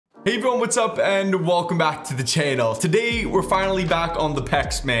Hey everyone, what's up and welcome back to the channel. Today we're finally back on the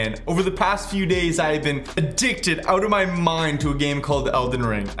pecs, man. Over the past few days I've been addicted out of my mind to a game called Elden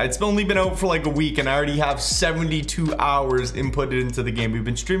Ring. It's only been out for like a week and I already have 72 hours inputted into the game. We've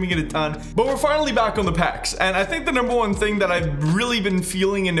been streaming it a ton, but we're finally back on the pecs. And I think the number one thing that I've really been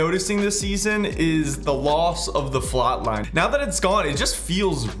feeling and noticing this season is the loss of the Flatline. Now that it's gone, it just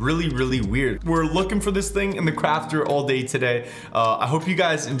feels really weird. We're looking for this thing in the crafter all day today. I hope you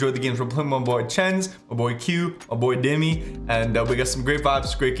guys enjoyed the games. We're playing my boy Chens, my boy Q, my boy Demi, and we got some great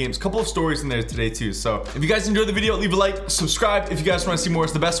vibes, great games, couple of stories in there today too. So if you guys enjoyed the video, leave a like, subscribe if you guys want to see more.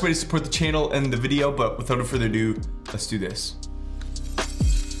 It's the best way to support the channel and the video. But without further ado, let's do this.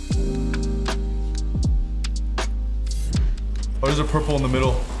 Oh, there's a purple in the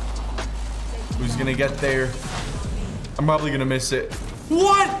middle. Who's gonna get there? I'm probably gonna miss it.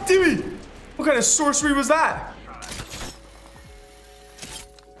 What, Demi? What kind of sorcery was that?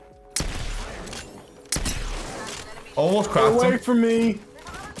 Almost cracked him. Away from me.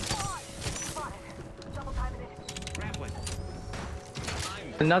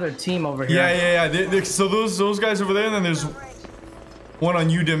 Another team over here. Yeah. So those guys over there, and then there's one on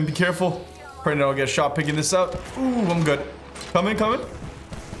you, Dim. Be careful. Pray I don't get shot picking this up. Ooh, I'm good. Coming.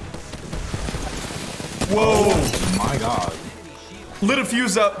 Whoa. Oh my god. Lit a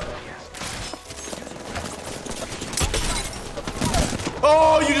fuse up.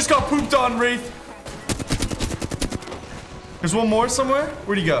 Oh, you just got pooped on, Wraith. There's one more somewhere.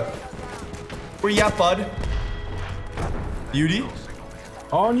 Where'd he go? Where you at, bud? Beauty.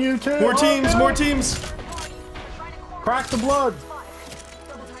 On you too. More teams, more teams. Crack the blood.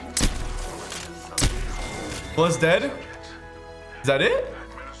 Blood's dead. Is that it?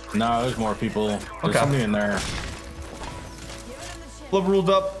 No, there's more people. There's Okay. somebody in there. Blood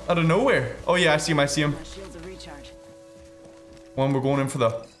rolled up out of nowhere. Oh yeah, I see him. One, we're going in for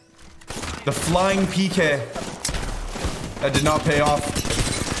the flying PK. That did not pay off.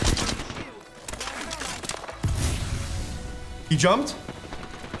 He jumped.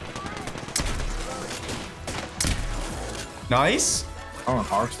 Nice. Oh, and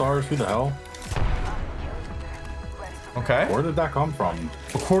arc stars? Who the hell? Okay. Where did that come from?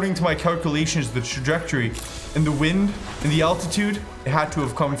 According to my calculations, the trajectory and the wind and the altitude, it had to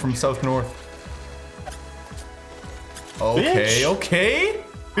have come from south north. Okay, Bitch. okay.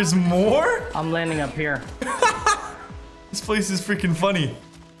 There's more? I'm landing up here. This place is freaking funny.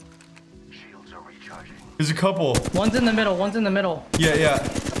 There's a couple. One's in the middle. One's in the middle. Yeah.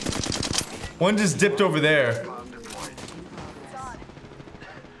 One just dipped over there.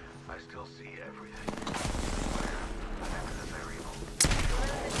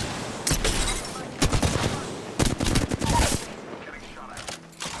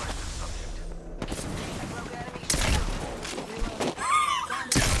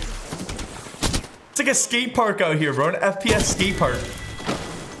 It's like a skate park out here, bro. An FPS skate park.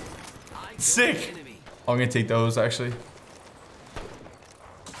 Sick. Oh, I'm gonna take those, actually.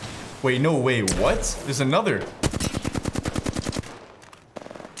 Wait, no, wait, what? There's another.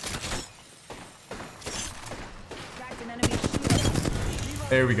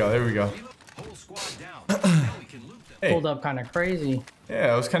 There we go. Hey. Pulled up kind of crazy.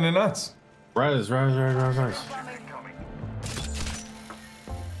 Yeah, it was kind of nuts. Res.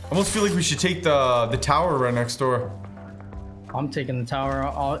 I almost feel like we should take the tower right next door. I'm taking the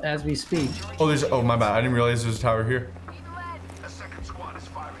tower as we speak. Oh, my bad. I didn't realize there's a tower here.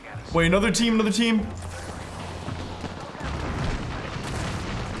 Wait, another team.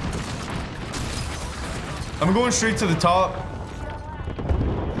 I'm going straight to the top.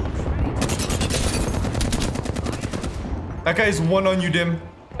 That guy's one on you, Dim.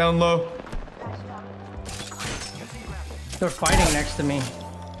 Down low. They're fighting next to me.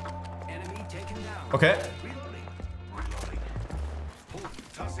 Okay.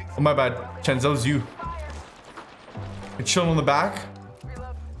 Oh, my bad. Chens, that was you. You're chilling on the back.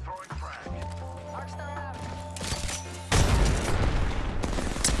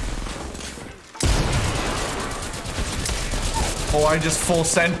 Oh, I just full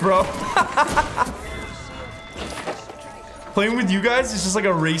sent, bro. Playing with you guys is just like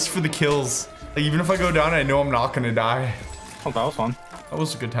a race for the kills. Like, even if I go down, I know I'm not gonna die. Oh, that was fun. That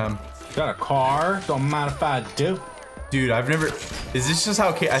was a good time. Got a car. Don't mind if I do. Dude, I've never... Is this just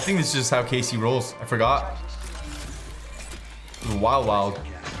how... I think this is just how Casey rolls. I forgot. It was wild.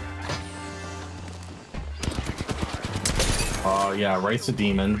 Oh, yeah. Race a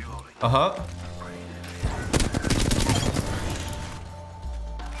demon. Uh-huh.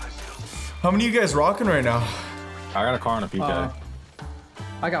 How many of you guys rocking right now? I got a car and a PK.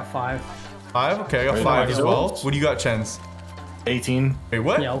 I got 5. 5? Okay, I got Wait, 5 no, as I well. don't. What do you got, Chens? 18. Wait,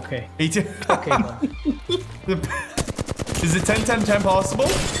 what? Yeah, okay. 18. Okay, bud. Is it 10, 10, 10 possible?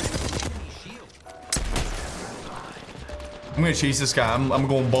 I'm gonna chase this guy. I'm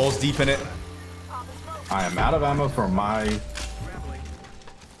going balls deep in it. I am out of ammo for my...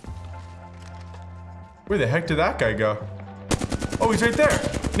 Where the heck did that guy go? Oh, he's right there.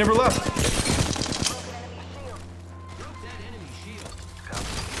 He never left.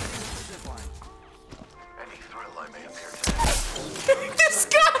 This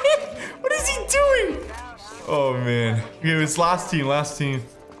guy! What is he doing? Oh, man. Okay, it's last team, last team.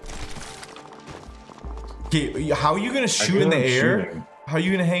 Okay, how are you gonna shoot in the air? Shooting. How are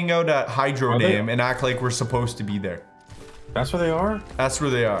you gonna hang out at Hydro Dam and act like we're supposed to be there? That's where they are? That's where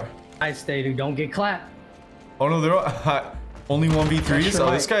they are. I stay, dude. Don't get clapped. Oh no, they're all, only 1v3s. Pressure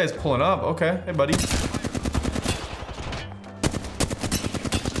Oh, this light. guy is pulling up. Okay, hey buddy.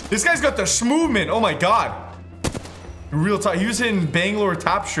 This guy's got the schmovement. Oh my god. Real time. He was in Bangalore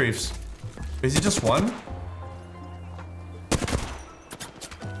tap strafes. Is he just one?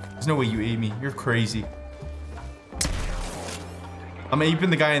 There's no way you ate me. You're crazy. I'm aping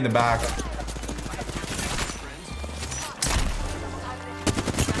the guy in the back.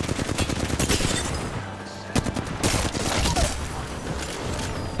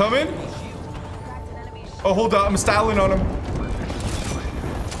 Coming? Oh, hold up. I'm styling on him.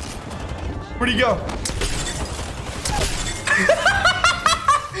 Where'd he go?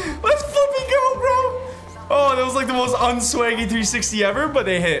 Let's flipping go, bro. Oh, that was like the most unswaggy 360 ever, but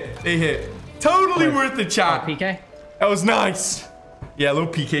they hit. They hit. Totally worth the chat. PK? That was nice. Yeah, a little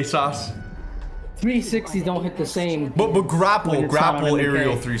PK sauce. 360s don't hit the same. But grapple When it's not on an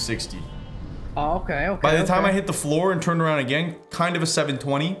aerial MK. 360. Oh, okay, okay. By the time okay. I hit the floor and turned around again, kind of a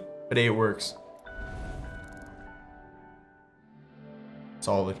 720, but hey, it works.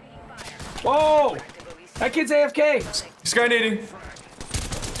 Solid. Whoa! That kid's AFK. Skynading.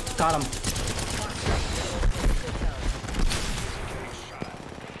 Got him.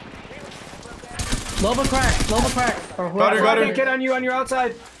 Loba crack, Loba crack. Or Got her, whoever. got her. Hey, kid on you on your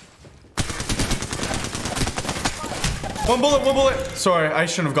outside. One bullet, one bullet. Sorry, I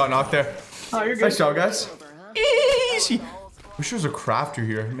shouldn't have got knocked there. Oh, you're good. Nice job, guys. Easy. Wish there was a crafter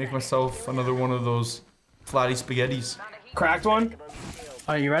here. Make myself another one of those flatty spaghettis. Cracked one.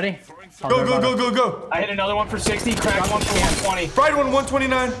 Are you ready? Oh, Go, they're go, about go, to- go, go. I hit another one for 60. Cracked one for 120. Fried one,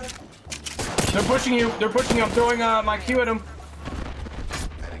 129. They're pushing you. They're pushing you. I'm throwing my Q at him.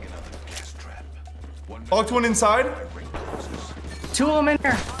 Locked one inside. Two of them in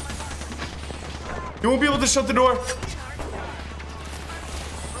there. You won't be able to shut the door.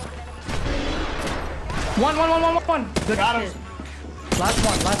 One. Good Got him. shit. Last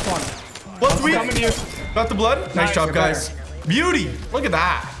one. Blood sweep. Coming to you. Got the blood. Nice Nice, job, you're guys. Beauty. Look at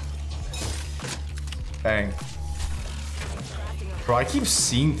that. Bang. Bro, I keep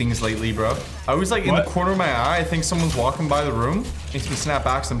seeing things lately, bro. I was like in the What? corner of my eye. I think someone's walking by the room. Makes me snap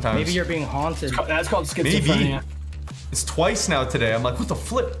back sometimes. Maybe you're being haunted. That's called Maybe. schizophrenia. It's twice now today. I'm like, what the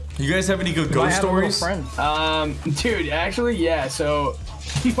flip? You guys have any good I ghost have a little stories? friend. Dude, actually, yeah. So,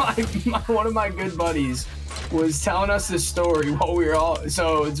 one of my good buddies was telling us this story while we were all.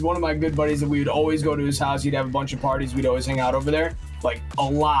 So it's one of my good buddies that we would always go to his house. He'd have a bunch of parties. We'd always hang out over there, like a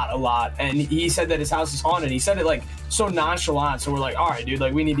lot. And he said that his house is haunted. He said it like so nonchalant. So we're like, all right, dude,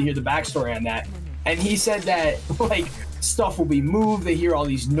 like we need to hear the backstory on that. And he said that like stuff will be moved. They hear all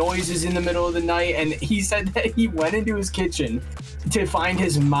these noises in the middle of the night. And he said that he went into his kitchen to find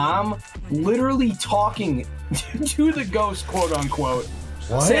his mom literally talking to the ghost, quote unquote.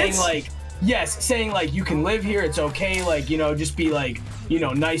 What? Saying like, yes, saying like you can live here, it's okay, like, you know, just be like, you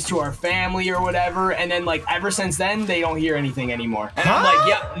know, nice to our family or whatever. And then like ever since then they don't hear anything anymore. And I'm like,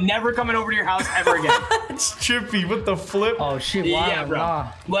 yep, never coming over to your house ever again. It's trippy. What the flip? Oh shit! Wow, Yeah, bro.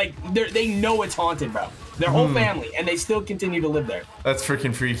 nah. Like they know it's haunted, bro. Their whole family, and they still continue to live there. That's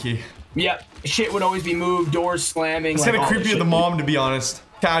freaking freaky. Yep, shit would always be moved, doors slamming. It's like, kind of all this creepy of the shit. mom, to be honest.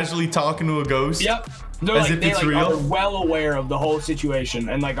 Casually talking to a ghost. Yep. They're As like, if they it's like real. are well aware of the whole situation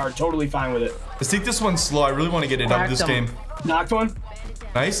and like are totally fine with it. Let's take this one slow. I really want to get it out of this Cracked 'em. game. Knocked one.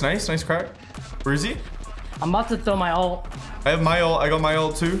 Nice crack. Where is he? I'm about to throw my ult. I have my ult. I got my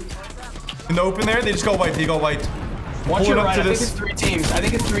ult too. In the open there, they just got wiped. They got wiped. Watch Pulling your up right. to I think this. it's 3 teams. I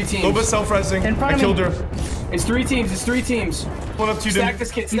think it's 3 teams. Little bit self-resing. In front I of killed me. her. It's 3 teams. It's 3 teams. Pulling up to you, Stack Dim.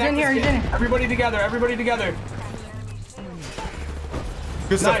 this kid. He's Stack in this here, he's kid. in here. Everybody together. Everybody together.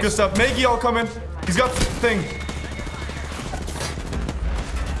 Good stuff, Nice. good stuff. Maggie, all coming. He's got the thing.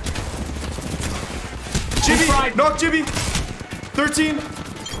 Jibby, fried. knock Jibby. 13.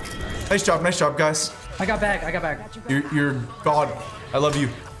 Nice job, guys. I got back. You're God. I love you.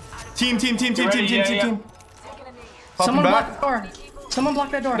 Team. ready? Yeah. Someone back. block the door. Someone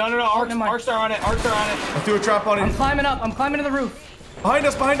block that door. No. Arcstar on it. Arcstar on it. I threw a trap on I'm it. climbing up. I'm climbing to the roof. Behind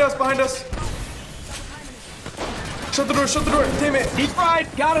us, behind us, behind us. Shut the door, shut the door. Damn it. He's fried.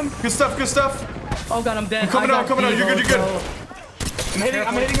 Got him. Good stuff, good stuff. Oh god, I'm dead. I'm coming out, You're good, you're good. I'm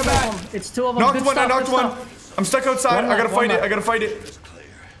hitting him back. It's two of them. Knocked Good one, I stuff, knocked good one. stuff. I'm stuck outside. One I gotta left, fight one it, I gotta fight it.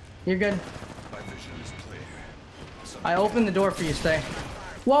 You're good. I opened the door for you, Stay.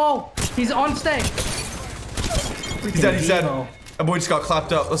 Whoa! He's on Stay. He's dead, he's dead. That boy just got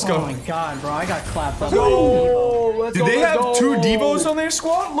clapped up. Let's go. Oh my god, bro. I got clapped up. Let's Did go, they let's have go. 2 Devos on their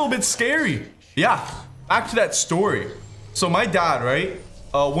squad? A little bit scary. Yeah, back to that story. So my dad, right?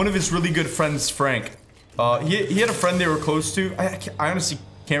 One of his really good friends, Frank. He had a friend they were close to. I honestly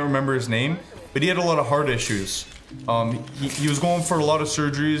can't remember his name, but he had a lot of heart issues. He was going for a lot of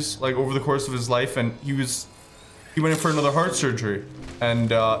surgeries like over the course of his life, and he went in for another heart surgery, and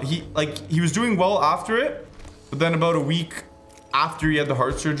he was doing well after it, but then about a week after he had the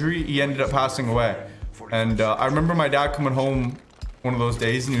heart surgery, he ended up passing away. And I remember my dad coming home one of those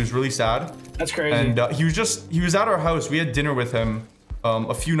days, and he was really sad. That's crazy. And he was at our house. We had dinner with him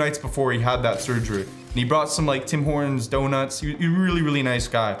a few nights before he had that surgery, and he brought some like Tim Hortons donuts. He was a really, really nice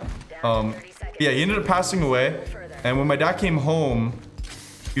guy. Yeah, he ended up passing away. And when my dad came home,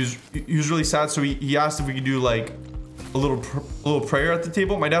 he was really sad. So he asked if we could do like a little prayer at the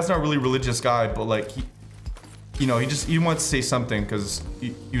table. My dad's not a really religious guy, but like he wanted to say something because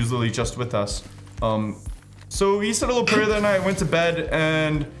he was literally just with us. So he said a little prayer that night. I went to bed,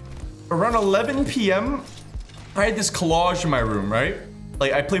 and around 11 p.m. I had this collage in my room, right?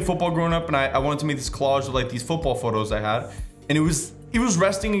 Like I played football growing up, and I wanted to make this collage of like these football photos I had, and it was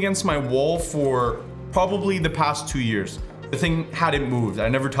resting against my wall for probably the past 2 years. The thing hadn't moved. I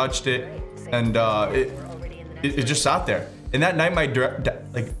never touched it, and it just sat there. And that night, my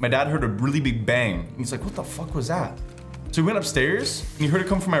dad heard a really big bang. He's like, "What the fuck was that?" So he went upstairs, and he heard it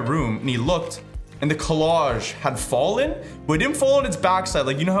come from my room, and he looked, and the collage had fallen, but it didn't fall on its backside.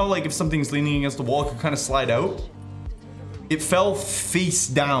 Like, you know how like if something's leaning against the wall, it could kind of slide out? It fell face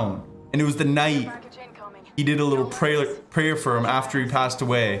down, and it was the night he did a little prayer for him after he passed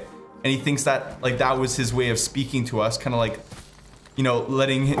away, and he thinks that like that was his way of speaking to us, kind of like, you know,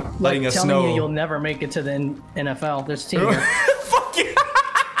 letting us know. Telling you you'll never make it to the NFL. There's team here. Fuck yeah.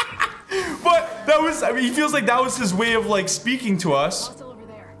 But that was, I mean, he feels like that was his way of like speaking to us,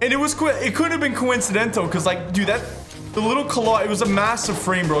 and it could have been coincidental, because like, dude, the little collage, it was a massive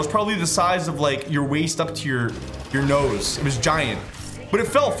frame, bro. It was probably the size of like your waist up to your nose. It was giant, but it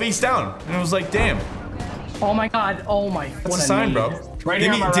fell face down, and it was like, damn. Oh my god. Oh my. That's a sign, bro. Right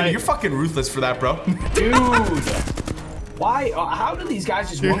here on my Timmy, right. you're fucking ruthless for that, bro. Dude. Why? How do these guys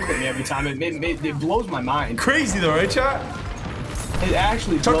just one-clip me every time? It blows my mind. Crazy though, right, chat? It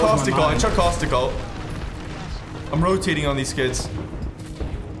actually Chuck blows caustic my ult. mind. Chuck caustic ult. I'm rotating on these kids.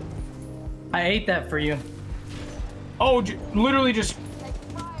 I ate that for you. Oh, literally just.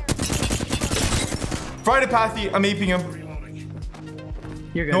 Friday Pathy, I'm aping him.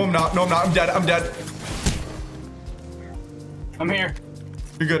 You're good. No, I'm not. No, I'm not. I'm dead. I'm dead. I'm here.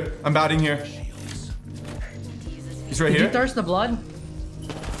 You're good. I'm batting here. He's right Did here. you thirst the blood?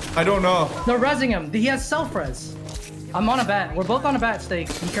 I don't know. They're rezzing him. He has self-res. I'm on a bat. We're both on a bat, Steak.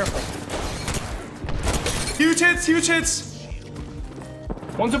 Be careful. Huge hits. Huge hits.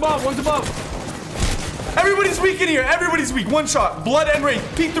 One's above. One's above. Everybody's weak in here. Everybody's weak. One shot. Blood and Wraith.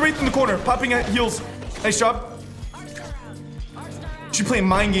 Peek the Wraith in the corner. Popping at heals. Nice job. She's playing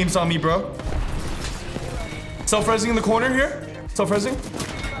mind games on me, bro. Self-resing in the corner here. Self-resing.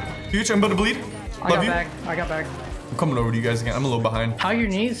 Huge. I'm about to bleed. Love you. I got back. I'm coming over to you guys again. I'm a little behind. How your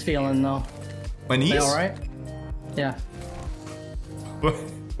knees feeling though? My knees? They all right? Yeah. What?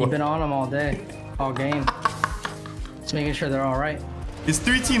 You've been on them all day, all game. Just making sure they're all right. It's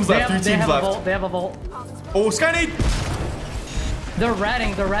 3 teams left. They 3 teams have left. a volt. They have a volt. Oh, Skynade! They're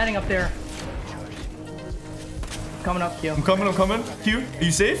ratting. They're ratting up there. Coming up, Q. I'm coming. I'm coming. Q, are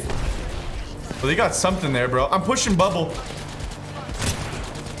you safe? Well, they got something there, bro. I'm pushing bubble.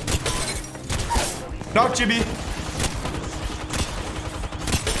 Knock Jibby.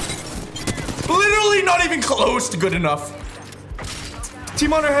 Literally not even close to good enough.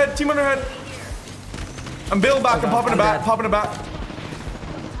 Team on her head. Team on her head. I'm bailing back. I'm popping a bat. Popping a bat.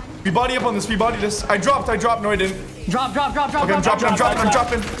 We body up on this. We body this. I dropped. No, I didn't. Drop. Okay, I'm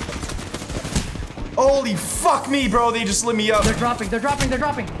dropping. Holy fuck me, bro. They just lit me up. They're dropping.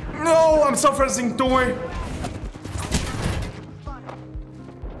 No, I'm self-resing. Don't worry.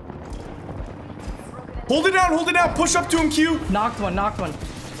 Hold it down. Push up to him, Q. Knocked one.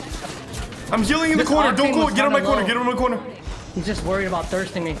 I'm healing in the corner. Don't go. Get on my corner. He's just worried about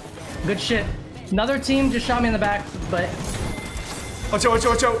thirsting me. Good shit. Another team just shot me in the back, but Watch out, watch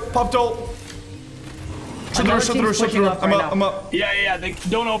out, watch out. Pop ult. Shut the door, shut the door, shut the door. I'm up, I'm up. Yeah.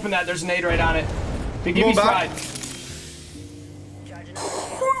 Don't open that. There's a nade right on it. They give me back. slide.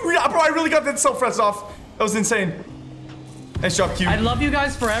 Yeah, bro, I really got that self-res off. That was insane. Nice job, Q. I'd love you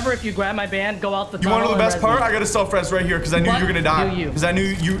guys forever if you grab my band, go out the You tunnel. want to know the best and part? res me. I got a self-res right here because I knew you were gonna die. Because I knew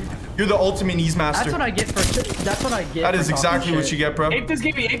you're the ultimate ease master. That's what I get for. That's what I get. That is for exactly what you get, bro. Ape this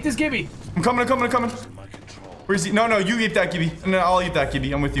Gibby. Ape this Gibby. I'm coming. Where is he? No, you eat that, Gibby. No, I'll eat that,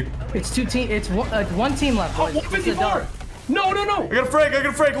 Gibby. I'm with you. It's two team. It's one team left. Oh, Boys. It's a 154. dub. No. I got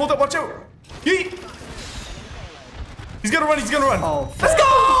a frag. Hold up, watch out. Yeet. He's gonna run. Oh, Let's go,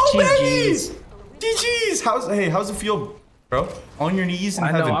 GG's. babies. GG's. How's it feel, bro? On your knees in I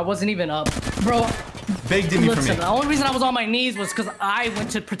heaven. know. I wasn't even up, bro. Begged me for Listen, me. the only reason I was on my knees was because I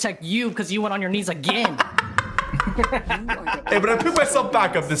went to protect you because you went on your knees again. Hey, but I picked myself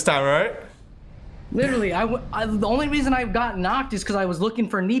back up this time, all right? Literally, the only reason I got knocked is because I was looking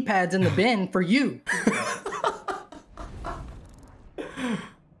for knee pads in the bin for you.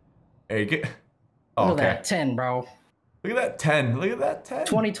 Hey, get. Oh, Look okay. at that 10, bro. Look at that 10. Look at that 10.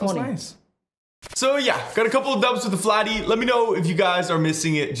 2020. That's nice. So yeah, got a couple of dubs with the Flatty. Let me know if you guys are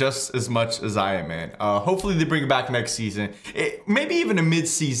missing it just as much as I am, man. Hopefully they bring it back next season. Maybe even a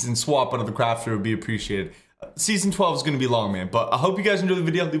mid-season swap out of the crafter would be appreciated. Season 12 is going to be long, man. But I hope you guys enjoyed the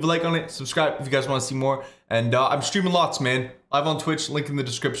video. Leave a like on it. Subscribe if you guys want to see more. And I'm streaming lots, man. Live on Twitch. Link in the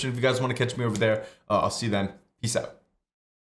description if you guys want to catch me over there. I'll see you then. Peace out.